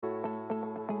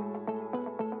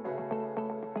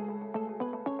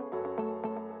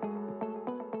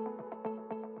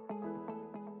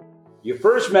You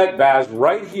first met Baz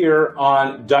right here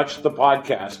on Dutch the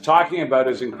Podcast, talking about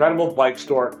his incredible bike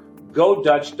store,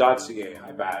 GoDutch.ca.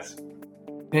 Hi, Baz.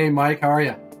 Hey, Mike. How are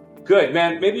you? Good,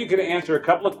 man. Maybe you can answer a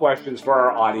couple of questions for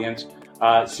our audience,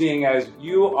 seeing as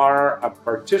you are a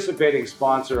participating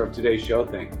sponsor of today's show.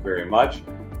 Thank you very much.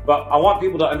 But I want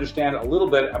people to understand a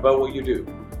little bit about what you do.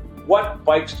 What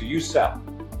bikes do you sell?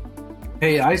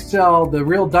 Hey, I sell the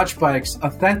real Dutch bikes,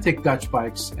 authentic Dutch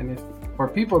bikes. And if for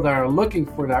people that are looking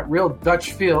for that real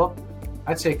Dutch feel,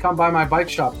 I'd say come by my bike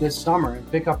shop this summer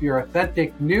and pick up your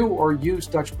authentic new or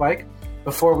used Dutch bike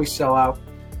before we sell out.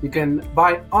 You can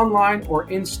buy online or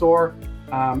in store.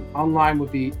 Online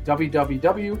would be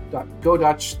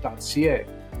www.godutch.ca.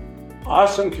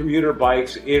 Awesome commuter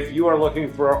bikes. If you are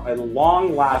looking for a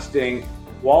long-lasting,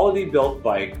 quality-built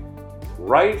bike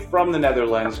right from the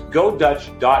Netherlands,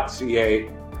 GoDutch.ca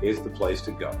is the place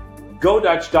to go.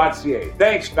 GoDutch.ca.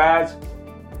 Thanks, Baz.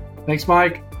 Thanks,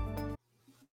 Mike.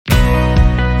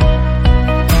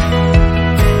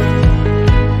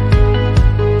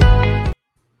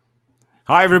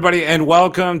 Hi, everybody, and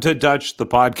welcome to Dutch the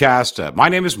Podcast. My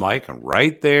name is Mike, and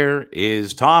right there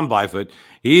is Tom Byfoot.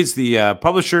 He's the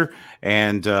publisher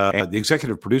and the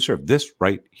executive producer of this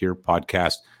right here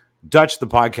podcast, Dutch the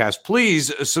Podcast.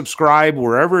 Please subscribe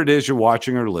wherever it is you're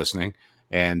watching or listening,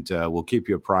 and we'll keep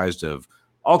you apprised of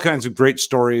all kinds of great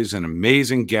stories and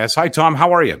amazing guests. Hi, Tom.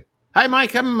 How are you? Hi,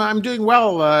 Mike. I'm doing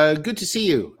well. Good to see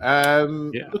you.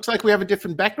 Looks like we have a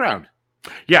different background.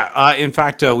 Yeah. In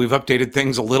fact, we've updated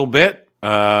things a little bit,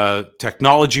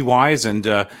 technology-wise,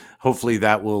 and hopefully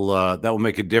that will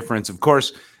make a difference. Of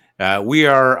course, we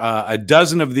are a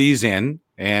dozen of these in,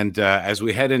 and as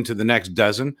we head into the next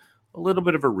dozen, a little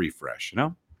bit of a refresh, you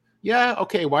know? Yeah.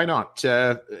 Okay. Why not?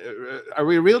 Are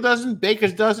we a real dozen?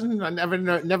 Baker's dozen? I never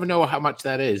know how much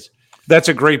that is. That's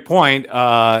a great point.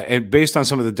 And based on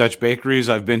some of the Dutch bakeries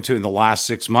I've been to in the last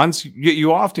 6 months,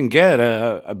 you often get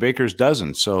a baker's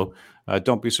dozen. So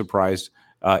don't be surprised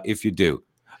if you do.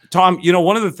 Tom, you know,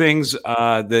 one of the things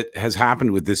that has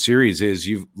happened with this series is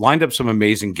you've lined up some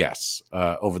amazing guests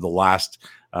over the last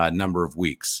number of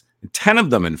weeks. 10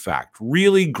 of them, in fact,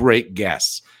 really great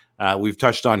guests. We've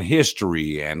touched on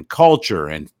history and culture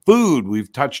and food.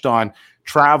 We've touched on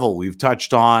travel. We've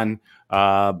touched on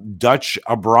Dutch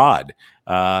abroad.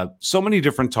 So many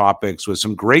different topics with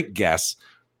some great guests.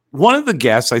 One of the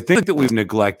guests I think that we've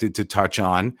neglected to touch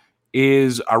on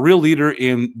is a real leader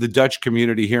in the Dutch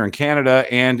community here in Canada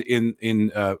and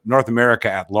in North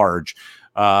America at large.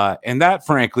 And that,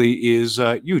 frankly, is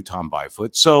you, Tom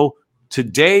Byfoot. So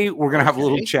today we're going to have a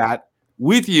little chat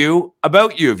with you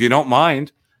about you, if you don't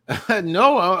mind.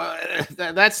 No,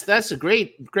 that's a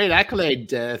great accolade.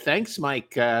 Thanks,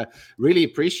 Mike. Really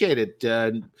appreciate it.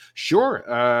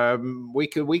 Sure, we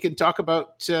can talk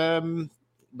about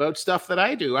stuff that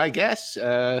I do. I guess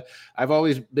I've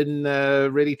always been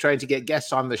really trying to get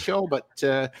guests on the show, but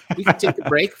we can take a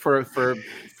break for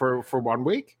 1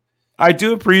 week. I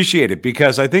do appreciate it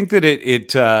because I think that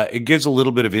it gives a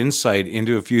little bit of insight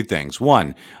into a few things.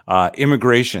 One,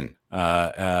 immigration.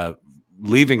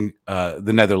 Leaving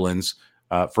the Netherlands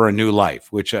for a new life,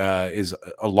 which is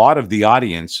a lot of the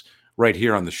audience right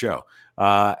here on the show.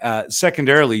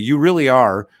 Secondarily, you really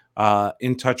are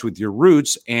in touch with your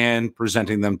roots and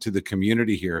presenting them to the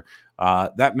community here.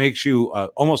 That makes you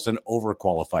almost an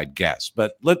overqualified guest.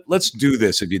 But let's do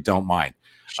this if you don't mind.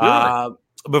 Sure.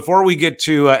 Before we get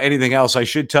to anything else, I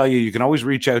should tell you, you can always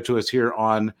reach out to us here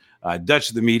on Dutch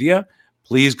the Media.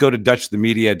 Please go to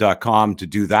DutchTheMedia.com to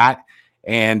do that.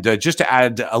 And just to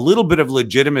add a little bit of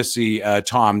legitimacy,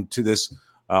 Tom, to this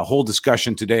whole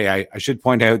discussion today, I should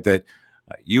point out that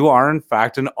you are, in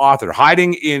fact, an author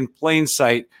hiding in plain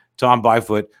sight, Tom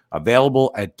Byfoot,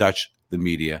 available at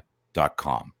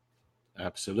DutchTheMedia.com.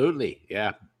 Absolutely.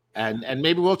 Yeah. And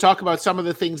maybe we'll talk about some of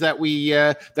the things that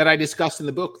that I discussed in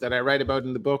the book, that I write about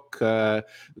in the book,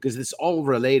 because it's all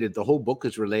related. The whole book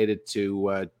is related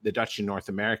to the Dutch in North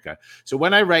America. So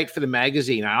when I write for the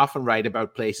magazine, I often write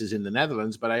about places in the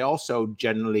Netherlands, but I also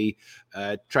generally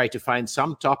try to find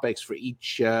some topics for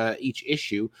each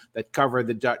issue that cover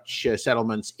the Dutch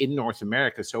settlements in North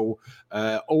America. So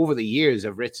over the years,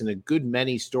 I've written a good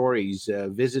many stories,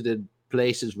 visited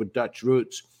places with Dutch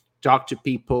roots, talked to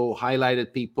people,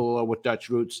 highlighted people with Dutch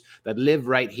roots that live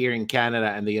right here in Canada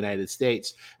and the United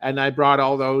States. And I brought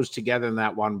all those together in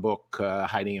that one book,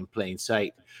 Hiding in Plain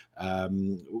Sight,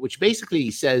 which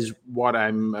basically says what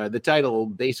the title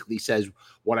basically says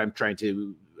what I'm trying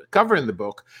to cover in the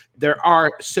book. There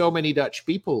are so many Dutch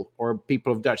people or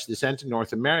people of Dutch descent in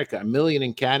North America, 1 million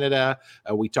in Canada.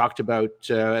 We talked about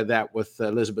that with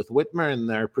Elizabeth Whitmer in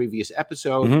their previous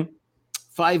episode. Mm-hmm.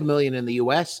 5 million in the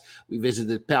US. We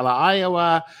visited Pella,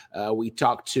 Iowa. We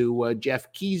talked to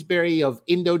Jeff Keysbury of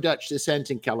Indo-Dutch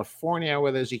descent in California,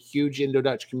 where there's a huge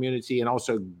Indo-Dutch community and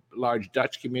also large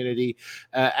Dutch community.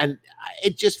 And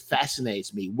it just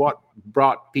fascinates me what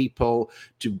brought people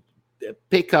to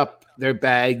pick up their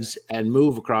bags and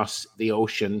move across the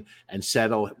ocean and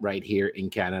settle right here in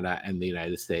Canada and the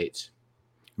United States.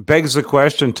 Begs the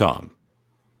question, Tom.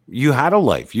 You had a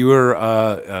life. You were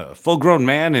a full-grown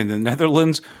man in the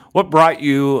Netherlands. What brought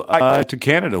you to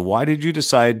Canada? Why did you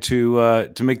decide to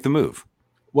make the move?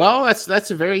 Well,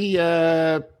 that's a very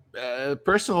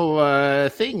personal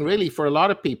thing, really, for a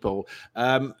lot of people.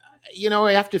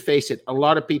 I have to face it. A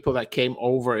lot of people that came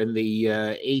over in the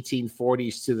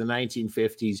 1840s to the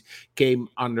 1950s came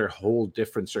under whole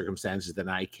different circumstances than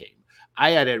I came.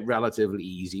 I had it relatively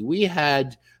easy. We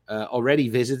had already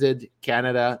visited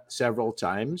Canada several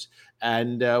times.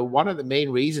 And one of the main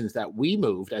reasons that we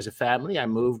moved as a family, I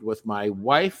moved with my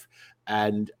wife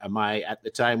and my, at the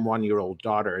time, 1-year-old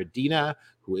daughter, Adina,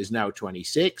 who is now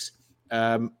 26.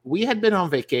 We had been on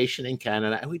vacation in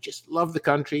Canada and we just loved the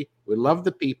country. We loved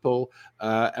the people.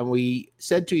 And we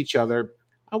said to each other,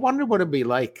 I wonder what it'd be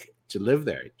like to live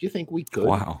there. Do you think we could?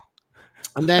 Wow.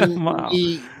 And then Wow.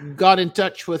 we got in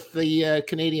touch with the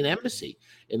Canadian Embassy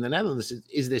in the Netherlands.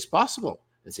 Is this possible?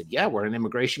 I said, yeah, we're an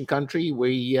immigration country.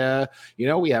 We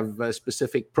have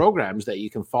specific programs that you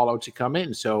can follow to come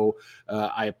in. So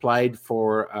I applied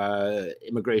for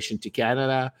immigration to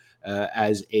Canada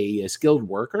as a skilled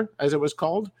worker, as it was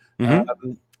called.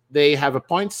 Mm-hmm. They have a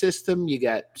point system. You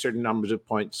get certain numbers of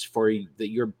points for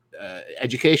your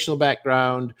educational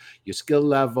background, your skill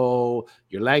level,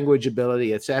 your language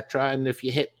ability, etc. And if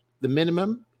you hit the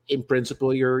minimum, in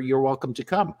principle, you're welcome to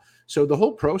come. So the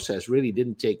whole process really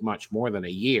didn't take much more than a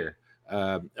year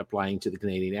applying to the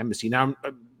Canadian Embassy. Now,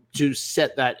 to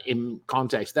set that in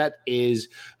context, that is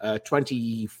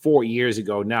 24 years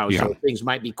ago now. Yeah. So things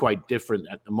might be quite different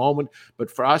at the moment. But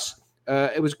for us,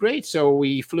 it was great. So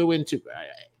we flew into,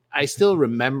 I still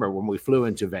remember when we flew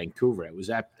into Vancouver. It was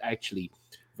actually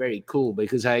very cool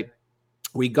because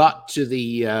we got to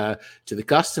the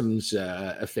customs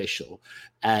official,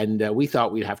 and we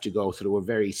thought we'd have to go through a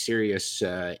very serious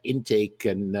intake,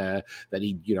 and that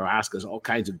he'd ask us all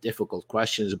kinds of difficult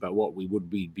questions about what we would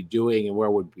be doing and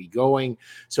where would we be going.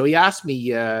 So he asked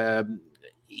me.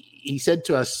 He said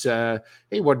to us,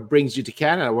 hey, what brings you to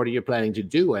Canada? What are you planning to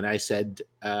do? And I said,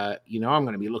 I'm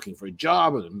going to be looking for a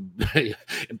job,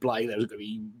 implying that I was going to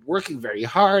be working very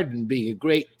hard and being a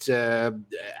great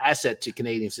asset to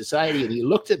Canadian society. And he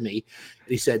looked at me and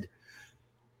he said,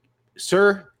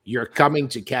 sir, you're coming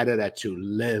to Canada to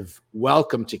live.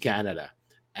 Welcome to Canada.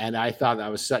 And I thought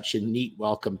that was such a neat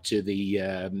welcome to the,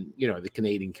 the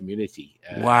Canadian community.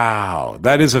 Wow,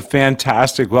 that is a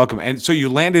fantastic welcome. And so you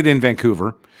landed in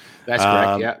Vancouver. That's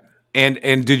correct. Yeah.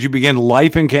 And did you begin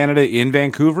life in Canada in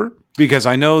Vancouver? Because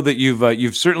I know that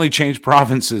you've certainly changed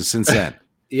provinces since then.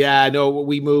 Yeah, no,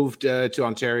 we moved to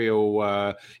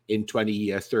Ontario in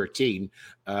 2013.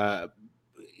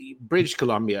 British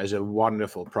Columbia is a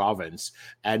wonderful province.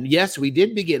 And yes, we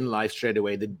did begin life straight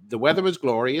away. The weather was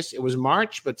glorious. It was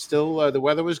March, but still the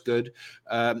weather was good.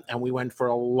 And we went for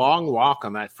a long walk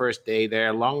on that first day there,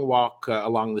 a long walk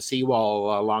along the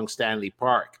seawall along Stanley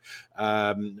Park.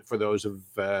 For those of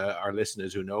our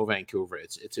listeners who know Vancouver,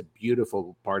 it's a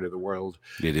beautiful part of the world.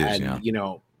 It is,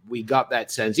 and, we got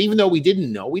that sense, even though we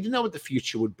didn't know what the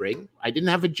future would bring. I didn't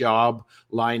have a job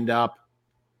lined up.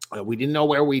 We didn't know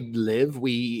where we'd live.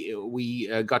 We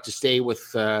got to stay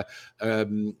with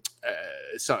an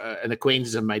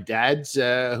acquaintance of my dad's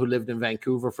who lived in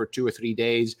Vancouver for 2 or 3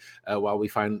 days while we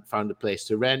found a place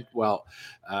to rent. Well,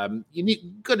 you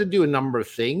got to do a number of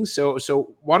things.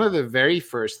 So one of the very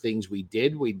first things we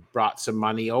did, we brought some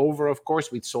money over. Of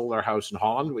course, we'd sold our house in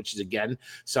Holland, which is, again,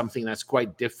 something that's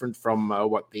quite different from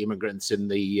what the immigrants in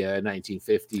the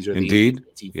 1950s or the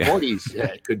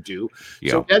 1940s could do.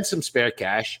 Yeah. So we had some spare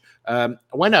cash. I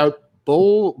went out,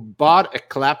 bought a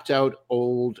clapped out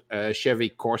old Chevy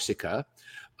Corsica,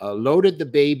 loaded the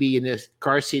baby in a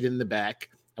car seat in the back,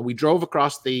 and we drove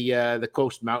across the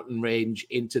Coast Mountain Range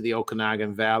into the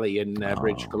Okanagan Valley in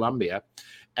British Columbia,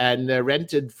 and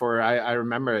rented for, I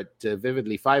remember it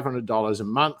vividly, $500 a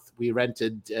month. We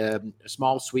rented a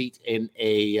small suite in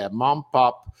a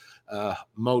mom-pop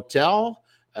motel.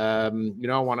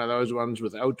 One of those ones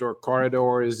with outdoor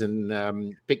corridors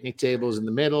and picnic tables in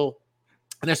the middle.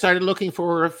 And I started looking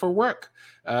for work.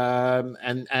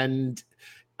 And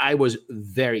I was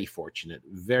very fortunate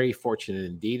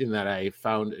indeed, in that I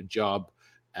found a job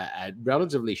at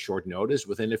relatively short notice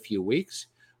within a few weeks.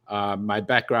 My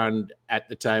background at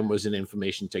the time was in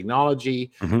information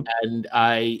technology, and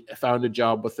I found a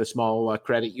job with a small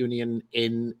credit union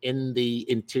in the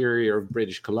interior of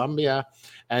British Columbia,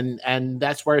 and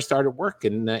that's where I started work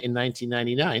in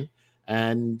 1999,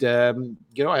 and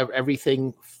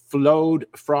everything flowed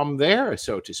from there,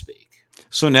 so to speak.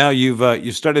 So now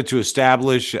you've started to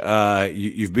establish,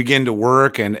 you've begun to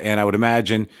work, and I would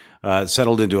imagine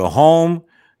settled into a home.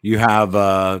 You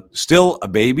have still a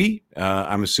baby.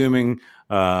 I'm assuming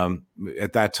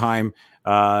at that time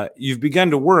you've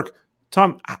begun to work.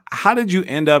 Tom, how did you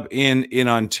end up in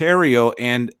Ontario,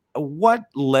 and what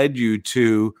led you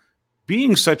to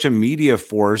being such a media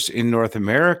force in North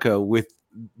America with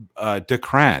De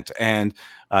Krant and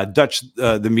Dutch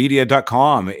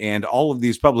themedia.com and all of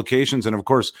these publications, and of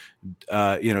course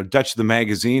Dutch the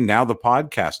magazine, now the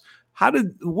podcast?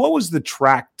 What was the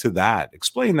track to that?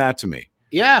 Explain that to me.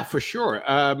 Yeah, for sure.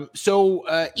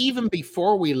 So even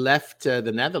before we left the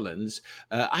Netherlands,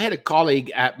 I had a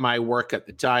colleague at my work at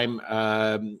the time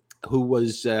who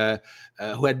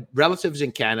had relatives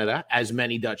in Canada, as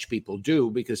many Dutch people do,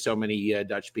 because so many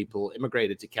Dutch people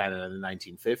immigrated to Canada in the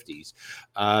 1950s.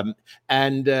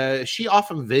 And she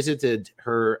often visited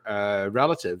her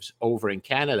relatives over in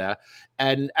Canada.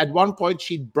 And at one point,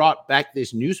 she brought back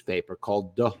this newspaper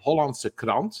called De Hollandse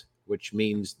Krant, which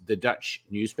means the Dutch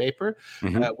newspaper,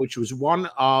 which was one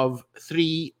of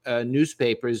three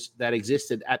newspapers that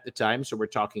existed at the time. So we're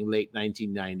talking late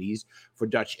 1990s for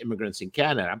Dutch immigrants in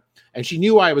Canada. And she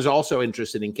knew I was also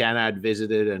interested in Canada. I'd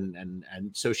visited, and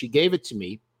so she gave it to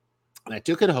me, and I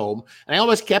took it home, and I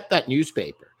always kept that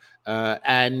newspaper.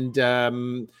 And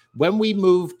when we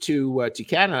moved to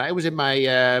Canada, I was in my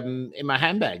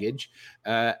hand baggage,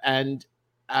 and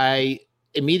I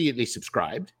immediately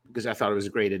subscribed, because I thought it was a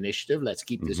great initiative. Let's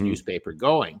keep this newspaper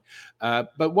going.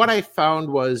 But what I found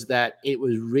was that it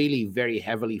was really very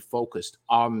heavily focused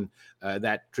on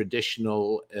that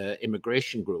traditional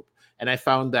immigration group. And I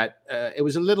found that it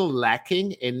was a little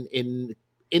lacking in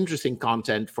interesting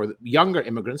content for the younger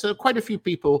immigrants. So quite a few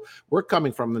people were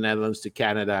coming from the Netherlands to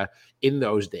Canada in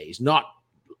those days, not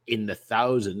in the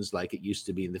thousands like it used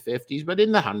to be in the 50s, but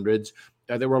in the hundreds.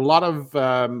 There were a lot of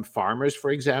farmers, for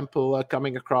example,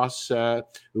 coming across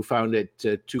who found it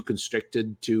too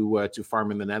constricted to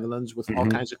farm in the Netherlands with all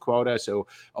kinds of quota. So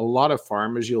a lot of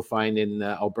farmers you'll find in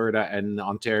Alberta and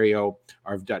Ontario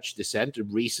are of Dutch descent,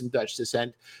 of recent Dutch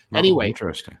descent. Anyway,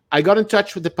 interesting. I got in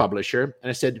touch with the publisher and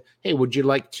I said, hey, would you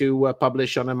like to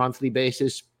publish on a monthly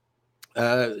basis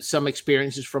some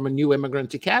experiences from a new immigrant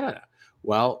to Canada?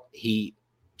 Well, he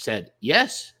said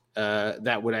yes.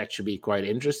 That would actually be quite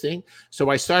interesting. So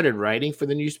I started writing for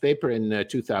the newspaper in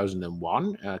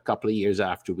 2001, a couple of years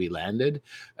after we landed,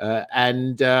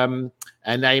 and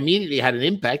I immediately had an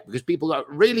impact, because people got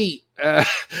really,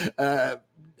 I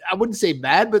wouldn't say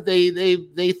bad, but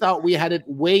they thought we had it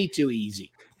way too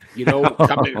easy.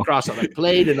 Coming across on a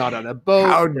plane and not on a boat.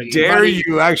 How dare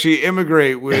you actually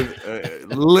immigrate with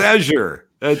leisure?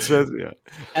 That's yeah.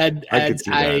 And I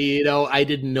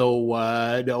didn't know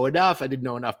enough. I didn't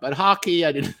know enough about hockey.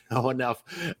 I didn't know enough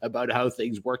about how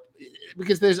things work,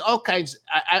 because there's all kinds.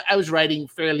 I was writing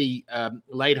fairly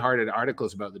lighthearted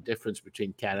articles about the difference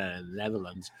between Canada and the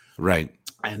Netherlands. Right.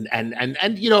 And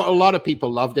a lot of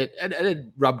people loved it, and it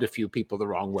rubbed a few people the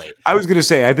wrong way. I was going to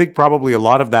say, I think probably a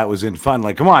lot of that was in fun.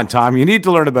 Like, come on, Tom, you need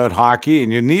to learn about hockey,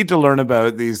 and you need to learn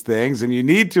about these things, and you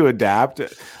need to adapt.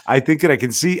 I think that I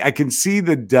can see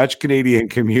the Dutch Canadian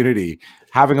community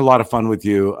having a lot of fun with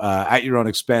you at your own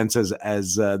expense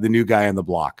as the new guy on the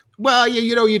block. Well,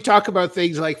 you talk about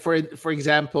things like, for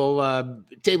example,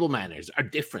 table manners are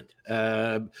different.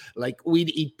 Like, we'd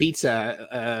eat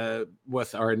pizza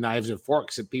with our knives and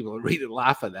forks, and people really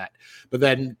laugh at that. But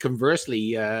then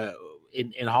conversely,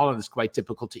 in Holland, it's quite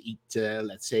typical to eat,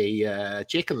 let's say,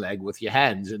 chicken leg with your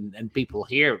hands, and people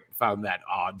here found that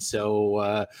odd.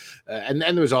 So, and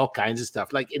then there's all kinds of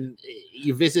stuff. Like,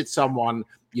 you visit someone,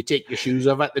 you take your shoes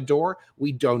off at the door.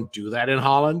 We don't do that in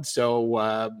Holland.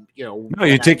 So, No,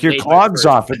 you take your clogs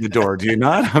off at the door, do you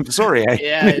not? I'm sorry.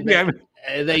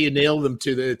 And then you nail them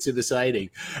to the siding.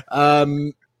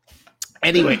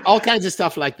 Anyway, all kinds of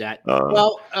stuff like that.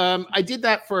 I did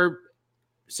that for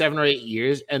 7 or 8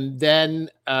 years. And then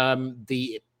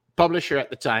the publisher at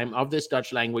the time of this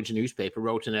Dutch language newspaper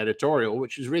wrote an editorial,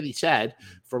 which was really sad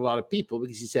for a lot of people,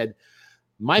 because he said,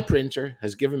 my printer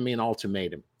has given me an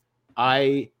ultimatum.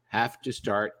 I have to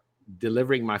start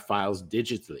delivering my files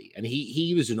digitally. And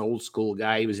he was an old school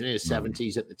guy. He was in his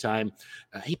 70s at the time.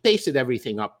 He pasted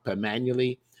everything up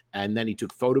manually. and then he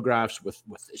took photographs with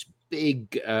this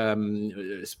big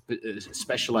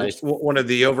specialized one of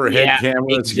the overhead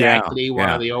cameras. Exactly, one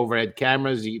of the overhead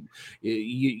cameras.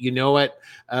 You know it.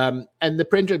 And the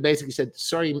printer basically said,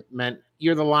 "Sorry, man,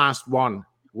 you're the last one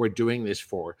we're doing this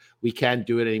for. We can't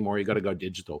do it anymore. You got to go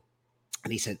digital."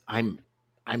 And he said, I'm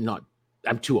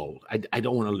too old. I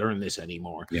don't want to learn this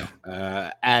anymore.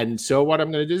 Yeah. And so what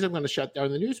I'm going to do is I'm going to shut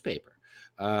down the newspaper.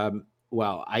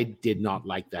 Well, I did not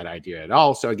like that idea at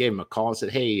all. So I gave him a call and said,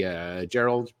 "Hey,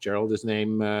 Gerald, his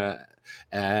name,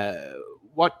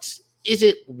 what is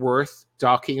it worth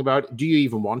talking about? Do you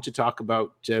even want to talk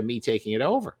about me taking it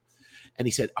over?" And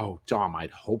he said, "Oh, Tom,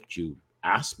 I'd hoped you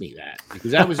asked me that,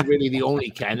 because that was really the only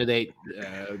candidate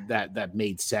that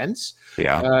made sense."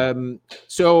 Yeah.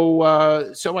 So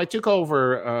I took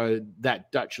over that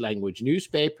Dutch language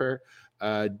newspaper,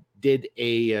 did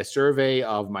a survey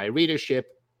of my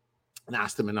readership, and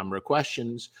asked them a number of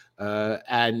questions.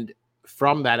 And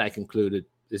from that, I concluded,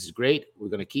 this is great. We're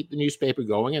going to keep the newspaper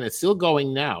going, and it's still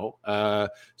going now.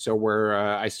 So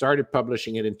I started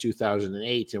publishing it in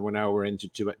 2008, and we're into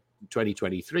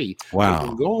 2023. Wow. It's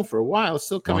been going for a while. It's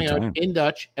still coming out in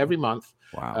Dutch every month.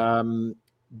 Wow.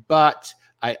 But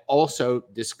I also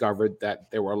discovered that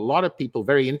there were a lot of people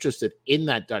very interested in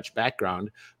that Dutch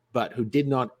background, but who did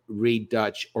not read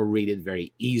Dutch or read it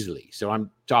very easily. So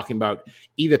I'm talking about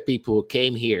either people who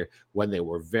came here when they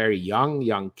were very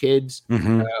young kids,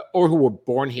 or who were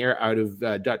born here out of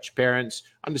Dutch parents,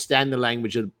 understand the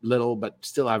language a little, but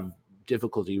still have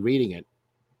difficulty reading it.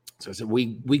 So I said,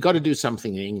 we got to do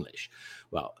something in English.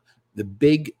 Well, the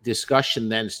big discussion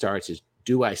then starts is,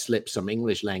 do I slip some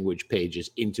English language pages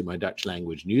into my Dutch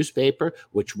language newspaper,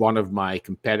 which one of my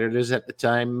competitors at the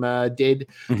time did?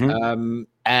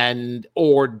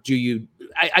 Or do you,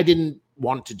 I didn't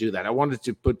want to do that. I wanted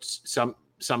to put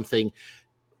something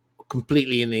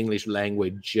completely in the English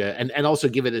language and also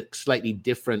give it a slightly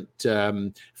different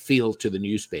feel to the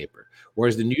newspaper.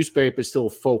 Whereas the newspaper is still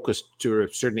focused to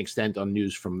a certain extent on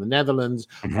news from the Netherlands,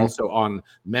 also on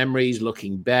memories,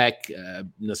 looking back,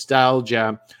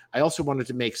 nostalgia. I also wanted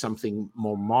to make something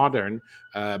more modern,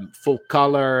 full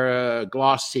color,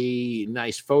 glossy,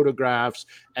 nice photographs,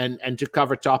 and to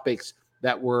cover topics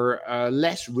that were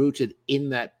less rooted in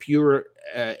that pure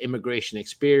immigration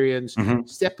experience,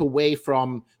 step away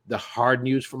from the hard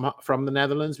news from the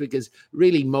Netherlands, because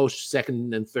really most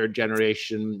second and third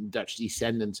generation Dutch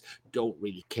descendants don't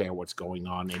really care what's going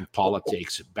on in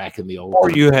politics back in the old Or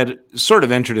you had sort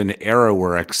of entered an era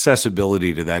where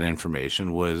accessibility to that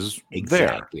information was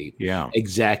exactly there. Yeah,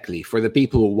 exactly. For the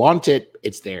people who want it,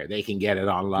 it's there. They can get it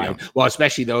online. Yeah. Well,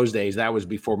 especially those days. That was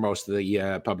before most of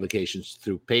the publications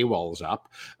threw paywalls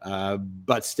up.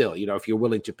 But still, if you're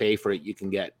willing to pay for it, you can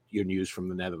get your news from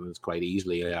the Netherlands quite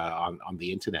easily on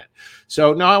the internet.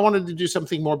 So now I wanted to do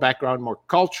something more background, more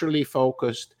culturally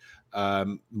focused,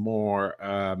 more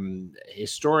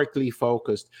historically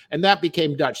focused, and that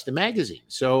became Dutch the Magazine.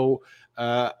 So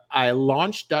I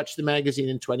launched Dutch the Magazine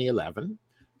in 2011,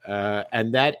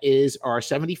 and that is our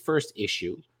 71st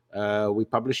issue. We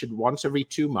publish it once every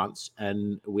 2 months,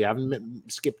 and we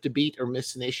haven't skipped a beat or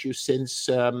missed an issue since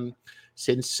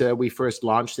we first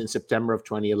launched in September of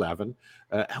 2011.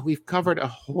 And we've covered a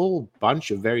whole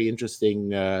bunch of very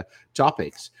interesting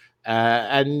topics.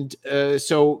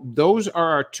 So those are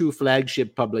our two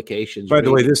flagship publications. By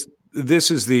the way,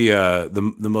 this is the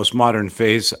most modern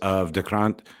face of De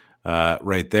Krant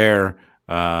right there.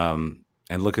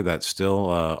 And look at that, still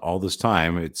all this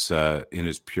time, it's in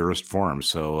its purest form.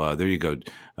 So there you go,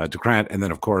 De Krant. And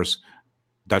then, of course,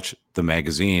 Dutch the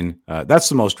Magazine. That's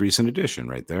the most recent edition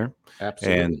right there.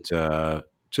 Absolutely. And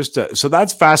so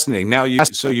that's fascinating. Now,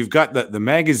 you've got the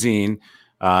magazine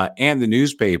and the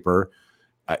newspaper.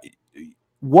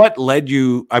 What led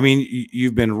you? I mean,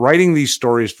 you've been writing these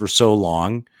stories for so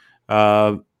long.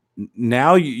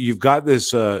 Now you've got this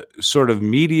sort of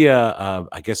media,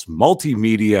 I guess,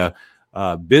 multimedia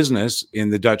business in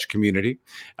the Dutch community.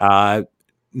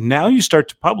 Now you start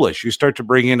to publish. You start to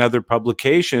bring in other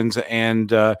publications,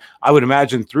 and I would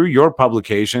imagine through your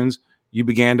publications, you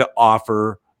began to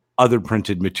offer other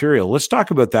printed material. Let's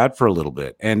talk about that for a little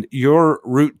bit, and your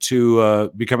route to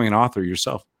becoming an author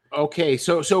yourself. Okay,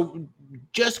 so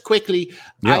just quickly,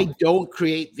 I don't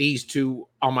create these two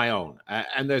on my own,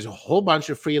 and there's a whole bunch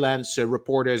of freelance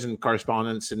reporters and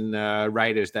correspondents and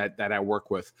writers that I work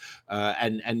with,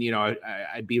 and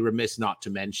I'd be remiss not to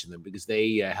mention them because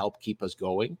they help keep us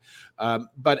going.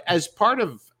 But as part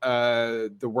of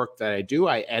the work that I do,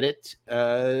 I edit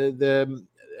the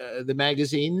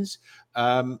magazines,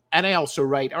 and I also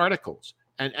write articles.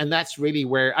 And that's really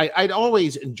where I'd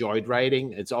always enjoyed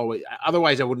writing. It's always,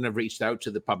 otherwise I wouldn't have reached out to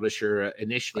the publisher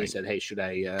initially and said, hey, should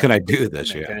I can I do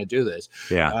this? Can I do this?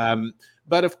 Yeah.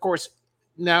 But of course,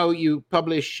 now you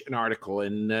publish an article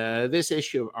in this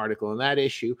issue of article and that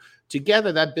issue.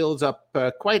 Together, that builds up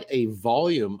quite a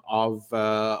volume of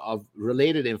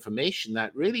related information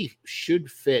that really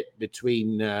should fit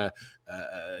between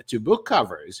two book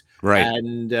covers. Right.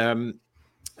 And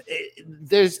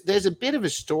there's a bit of a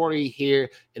story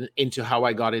here into how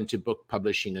I got into book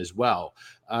publishing as well.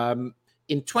 In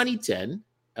 2010,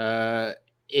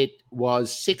 it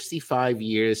was 65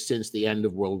 years since the end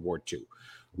of World War II.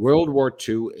 World War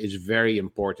II is very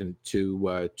important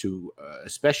to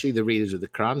especially the readers of the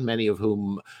Krant, many of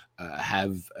whom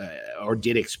have or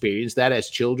did experience that as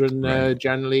children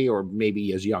generally, or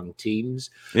maybe as young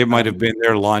teens. It might have been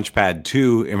their launch pad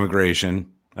to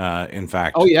immigration. In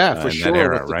fact, oh yeah, for sure,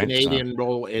 era, with the Canadian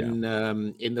role in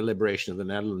the liberation of the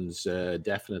Netherlands,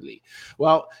 definitely.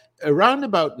 Well, around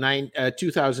about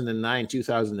 2009,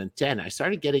 2010, I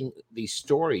started getting these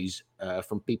stories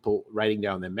from people writing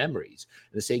down their memories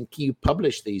and saying, "Can you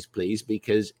publish these, please?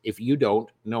 Because if you don't,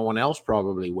 no one else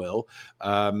probably will,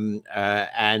 and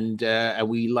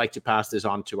we like to pass this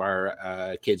on to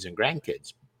our kids and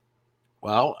grandkids."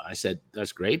 Well, I said,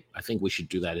 "That's great. I think we should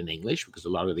do that in English because a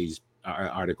lot of these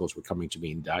articles were coming to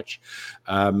me in Dutch.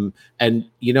 And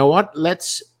you know what?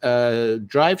 Let's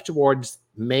drive towards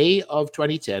May of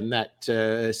 2010, that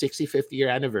 65th year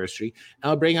anniversary.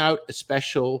 And I'll bring out a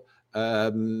special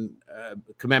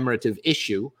commemorative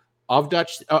issue of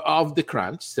Dutch of the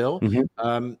Krant still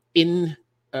in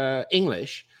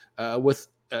English with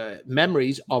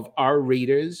memories of our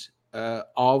readers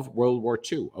of World War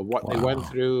II, of what they went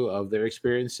through, of their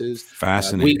experiences.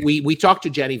 Fascinating. We talked to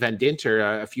Jenny Van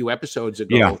Dinter a few episodes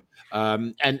ago,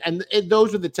 and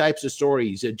those are the types of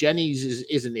stories. Jenny's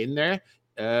isn't in there.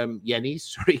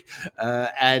 Jenny's, sorry,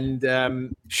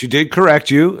 and she did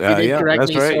correct you. She did correct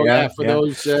that's me. right. So for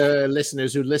those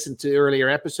listeners who listened to earlier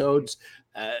episodes,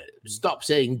 stop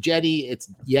saying Jenny, it's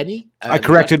Jenny. I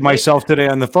corrected myself today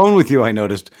on the phone with you, I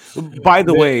noticed. By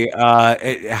the way,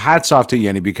 hats off to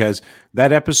Jenny, because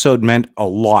that episode meant a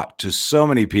lot to so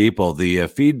many people, the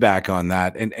feedback on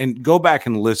that. And go back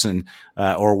and listen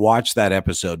or watch that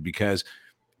episode, because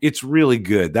it's really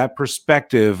good. That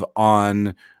perspective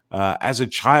on, as a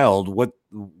child,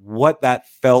 what that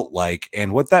felt like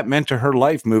and what that meant to her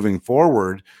life moving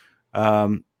forward.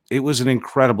 It was an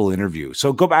incredible interview.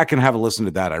 So go back and have a listen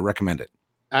to that. I recommend it.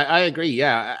 I agree.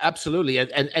 Yeah, absolutely.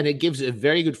 And it gives a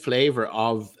very good flavor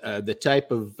of the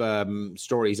type of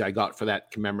stories I got for that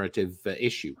commemorative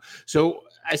issue. So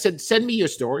I said, send me your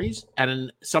stories.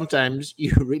 And sometimes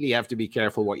you really have to be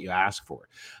careful what you ask for.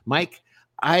 Mike,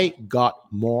 I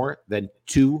got more than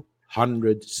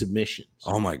 200 submissions.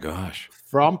 Oh my gosh.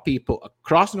 From people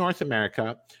across North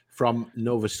America, from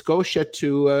Nova Scotia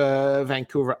to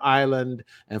Vancouver Island,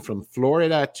 and from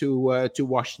Florida to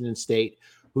Washington State,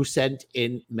 who sent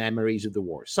in memories of the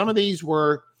war. Some of these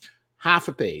were half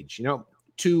a page,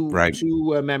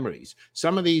 two memories.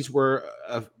 Some of these were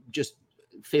just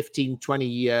 15,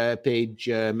 20 page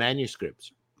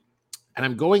manuscripts. And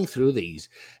I'm going through these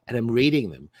and I'm reading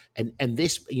them. And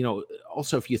this,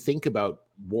 also, if you think about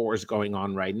wars going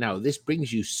on right now, this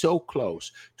brings you so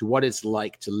close to what it's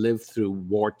like to live through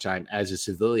wartime as a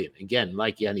civilian. Again,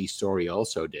 like Jenny's story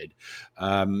also did.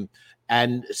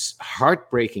 And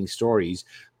heartbreaking stories.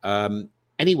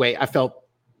 Anyway, I felt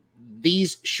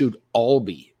these should all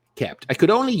be kept. I could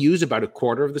only use about a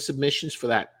quarter of the submissions for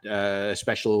that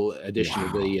special edition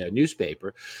of the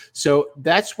newspaper. So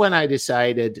that's when I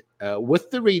decided with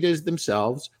the readers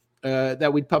themselves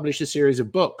that we'd publish a series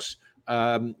of books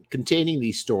containing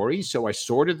these stories. So I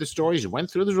sorted the stories and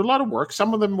went through. There's a lot of work.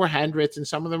 Some of them were handwritten.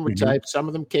 Some of them were typed. Some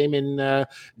of them came in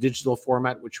digital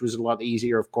format, which was a lot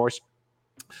easier, of course.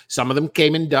 Some of them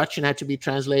came in Dutch and had to be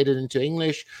translated into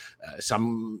English.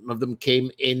 Some of them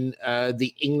came in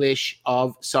the English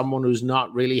of someone who's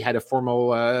not really had a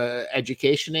formal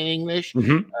education in English.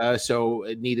 So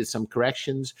it needed some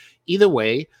corrections. Either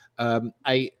way,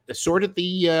 I sorted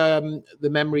the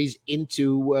memories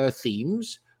into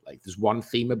themes. Like there's one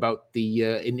theme about the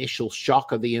initial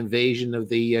shock of the invasion of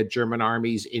the German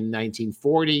armies in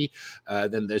 1940.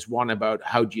 Then there's one about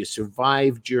how do you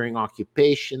survive during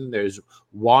occupation. There's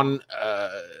one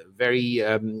very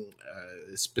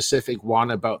specific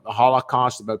one about the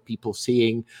Holocaust, about people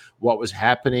seeing what was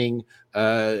happening.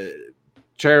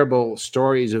 Terrible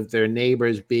stories of their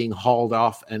neighbors being hauled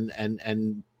off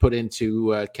and put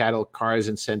into cattle cars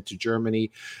and sent to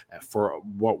Germany for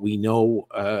what we know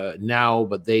now,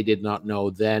 but they did not know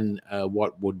then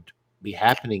what would be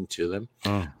happening to them.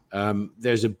 Oh.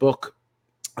 There's a book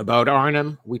about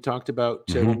Arnhem we talked about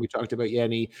when Mhm. we talked about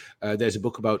Jenny. There's a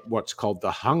book about what's called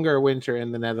the Hunger Winter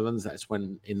in the Netherlands. That's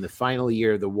when, in the final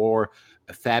year of the war,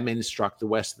 a famine struck the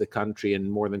west of the country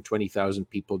and more than 20,000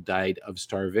 people died of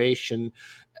starvation.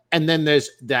 And then there's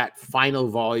that final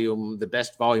volume, the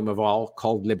best volume of all,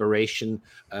 called Liberation,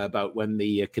 about when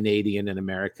the Canadian and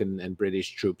American and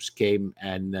British troops came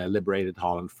and liberated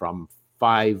Holland from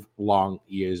 5 long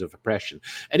years of oppression.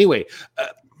 Anyway,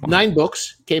 9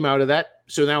 books came out of that.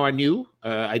 So now I knew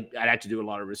I had to do a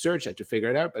lot of research, I had to figure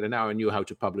it out, but now I knew how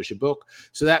to publish a book.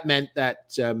 So that meant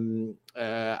that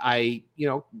I,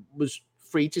 was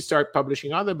free to start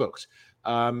publishing other books.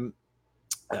 An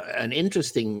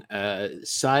interesting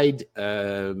side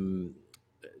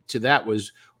to that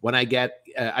was when I got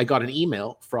an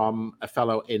email from a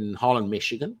fellow in Holland,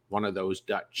 Michigan, one of those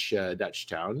Dutch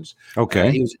towns.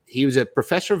 Okay. He was a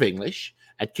professor of English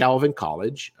at Calvin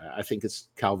College. I think it's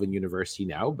Calvin University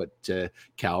now, but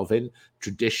Calvin,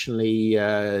 traditionally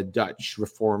Dutch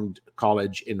Reformed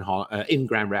college in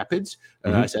Grand Rapids.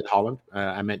 I said Holland.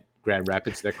 I meant Grand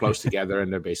Rapids. They're close together,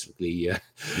 and they're basically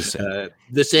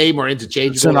the same or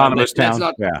interchangeable. Synonymous town.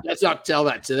 Let's not tell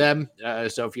that to them.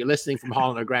 So if you're listening from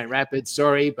Holland or Grand Rapids,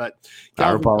 sorry, but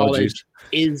Our Calvin apologies.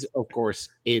 College is, of course,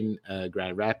 in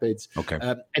Grand Rapids. Okay.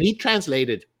 And he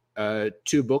translated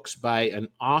 2 books by an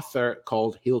author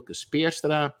called Hilke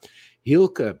Speerstra.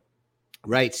 Hilke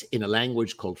writes in a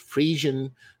language called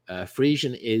Frisian.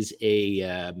 Frisian is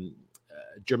a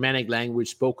Germanic language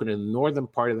spoken in the northern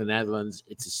part of the Netherlands.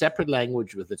 It's a separate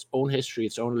language with its own history,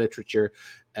 its own literature.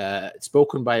 It's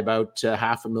spoken by about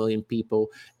 500,000 people.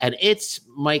 And it's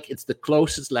the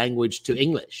closest language to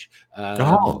English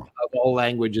of all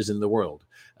languages in the world.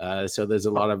 So there's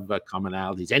a lot of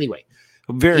commonalities. Anyway.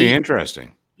 Very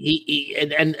interesting.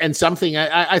 And something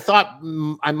I thought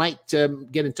I might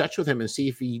get in touch with him and see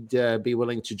if he'd be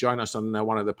willing to join us on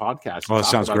one of the podcasts. Well, that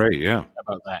sounds great. Yeah.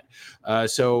 About that.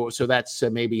 So that's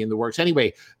maybe in the works.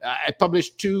 Anyway, I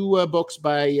published 2 books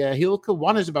by Hilke.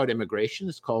 One is about immigration.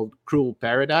 It's called Cruel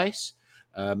Paradise.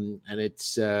 And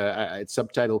its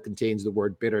subtitle contains the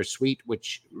word bittersweet,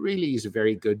 which really is a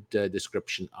very good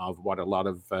description of what a lot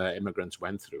of immigrants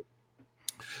went through.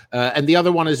 And the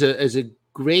other one is a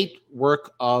great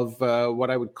work of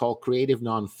what I would call creative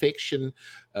nonfiction,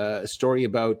 a story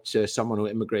about someone who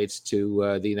immigrates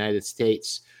to the United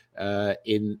States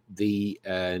in the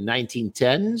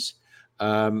 1910s,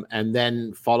 and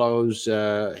then follows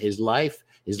his life.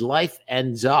 His life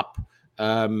ends up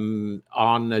on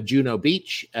Juno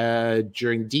Beach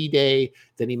during D-Day.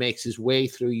 Then he makes his way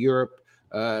through Europe.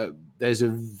 There's a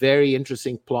very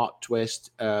interesting plot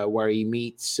twist where he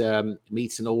meets an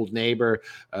old neighbor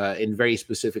in very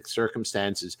specific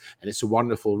circumstances, and it's a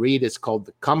wonderful read. It's called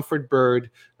The Comfort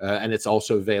Bird, and it's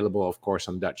also available, of course,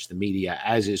 on Dutch the Media,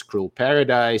 as is Cruel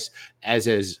Paradise, as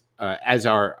is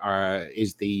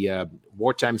the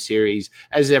wartime series,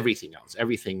 as everything else.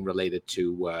 Everything related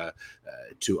to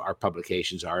our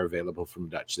publications are available from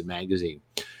Dutch the Magazine.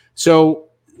 So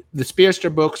the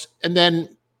Speerstra books, and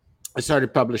then I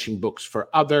started publishing books for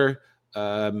other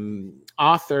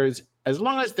authors, as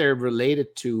long as they're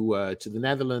related to the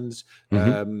Netherlands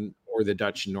or the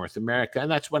Dutch in North America. And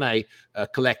that's when I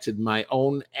collected my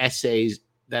own essays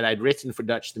that I'd written for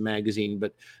Dutch the Magazine,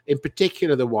 but in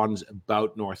particular the ones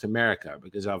about North America,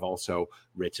 because I've also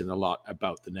written a lot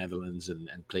about the Netherlands and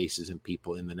places and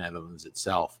people in the Netherlands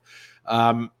itself.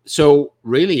 So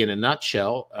really, in a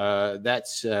nutshell,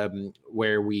 that's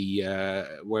where we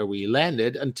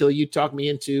landed until you talked me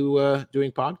into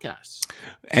doing podcasts.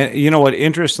 And you know what?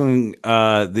 Interesting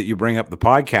that you bring up the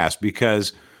podcast,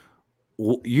 because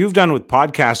you've done with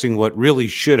podcasting what really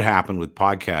should happen with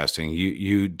podcasting.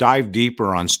 You dive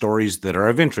deeper on stories that are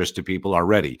of interest to people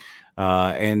already.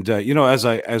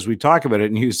 As we talk about it,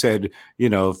 and you said,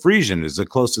 Frisian is the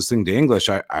closest thing to English.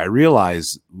 I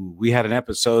realize we had an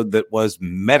episode that was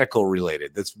medical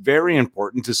related. That's very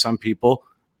important to some people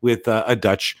with a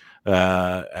Dutch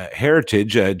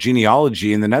heritage,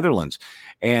 genealogy in the Netherlands.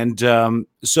 And with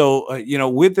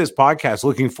this podcast,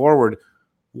 looking forward,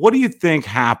 what do you think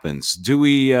happens? Do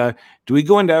we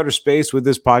go into outer space with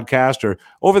this podcast, or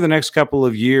over the next couple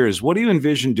of years, what do you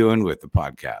envision doing with the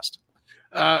podcast?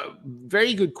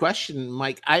 Very good question,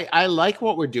 Mike. I like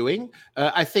what we're doing.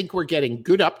 I think we're getting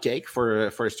good uptake for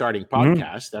a starting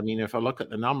podcast. I mean, if I look at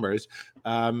the numbers,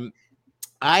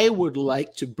 I would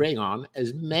like to bring on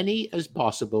as many as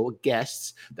possible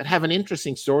guests that have an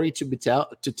interesting story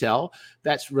to tell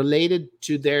that's related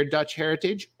to their Dutch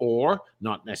heritage, or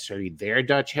not necessarily their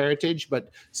Dutch heritage,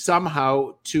 but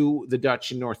somehow to the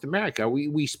Dutch in North America.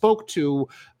 We spoke to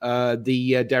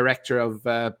the director of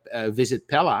Visit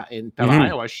Pella in Pella,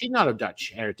 Iowa. She's not of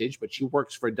Dutch heritage, but she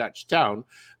works for a Dutch town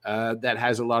that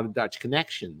has a lot of Dutch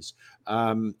connections.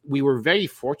 We were very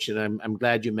fortunate. I'm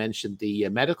glad you mentioned the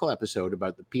medical episode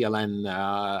about the PLN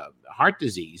heart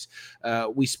disease.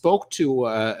 We spoke to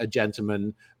a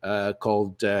gentleman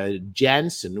called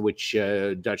Jansen, which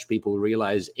Dutch people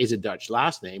realize is a Dutch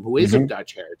last name, who is of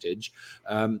Dutch heritage,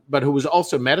 but who was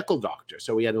also a medical doctor.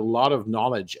 So we had a lot of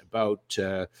knowledge about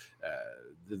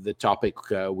the topic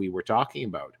we were talking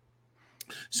about.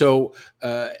 So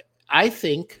I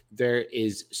think there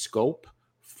is scope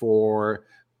for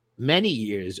many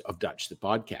years of Dutch the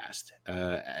podcast,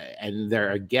 and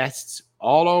there are guests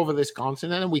all over this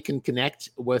continent, and we can connect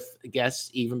with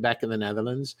guests even back in the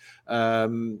Netherlands.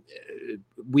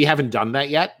 We haven't done that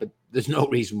yet, but there's no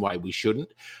reason why we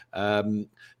shouldn't,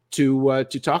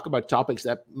 to talk about topics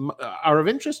that are of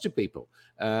interest to people.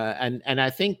 And I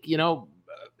think,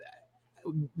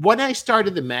 when I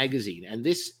started the magazine, and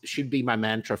this should be my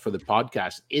mantra for the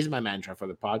podcast,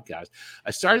 I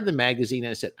started the magazine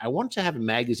and I said, I want to have a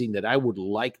magazine that I would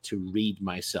like to read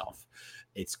myself.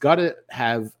 It's got to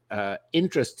have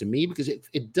interest to me, because if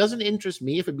it doesn't interest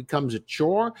me, if it becomes a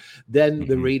chore, then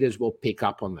the readers will pick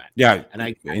up on that. Yeah, and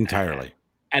I entirely.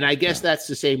 And I guess that's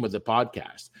the same with the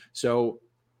podcast. So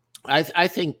I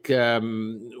think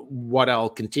what I'll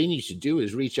continue to do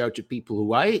is reach out to people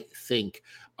who I think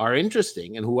are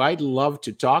interesting and who I'd love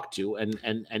to talk to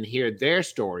and hear their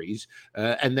stories,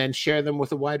 and then share them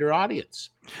with a wider audience.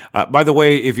 By the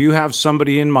way, if you have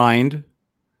somebody in mind,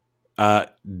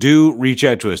 do reach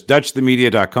out to us,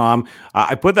 dutchthemedia.com.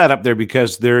 I put that up there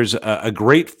because there's a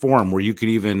great forum where you can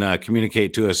even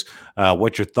communicate to us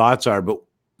what your thoughts are. But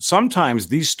sometimes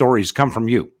these stories come from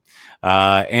you.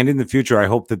 And in the future, I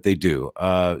hope that they do.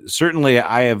 Certainly,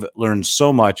 I have learned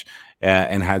so much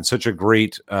and had such a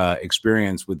great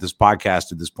experience with this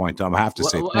podcast at this point, Tom. I have to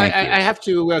say thank you. I have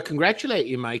to congratulate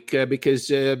you, Mike, because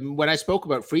when I spoke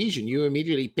about Frisian, you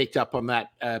immediately picked up on that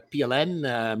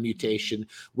PLN mutation,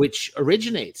 which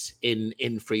originates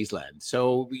in Friesland.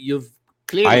 So you've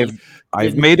clearly...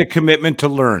 I've made a commitment to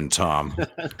learn, Tom.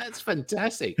 That's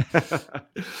fantastic.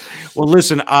 Well,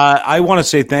 listen, I want to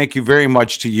say thank you very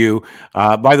much to you.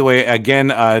 By the way, again,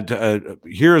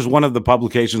 here's one of the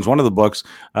publications, one of the books,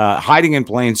 Hiding in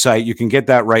Plain Sight. You can get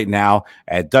that right now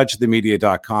at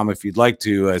dutchthemedia.com if you'd like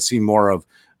to see more of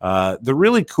the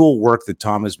really cool work that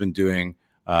Tom has been doing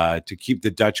to keep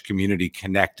the Dutch community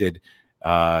connected.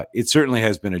 It certainly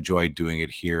has been a joy doing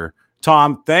it here.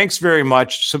 Tom, thanks very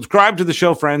much. Subscribe to the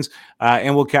show, friends,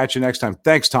 and we'll catch you next time.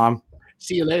 Thanks, Tom.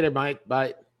 See you later, Mike.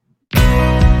 Bye.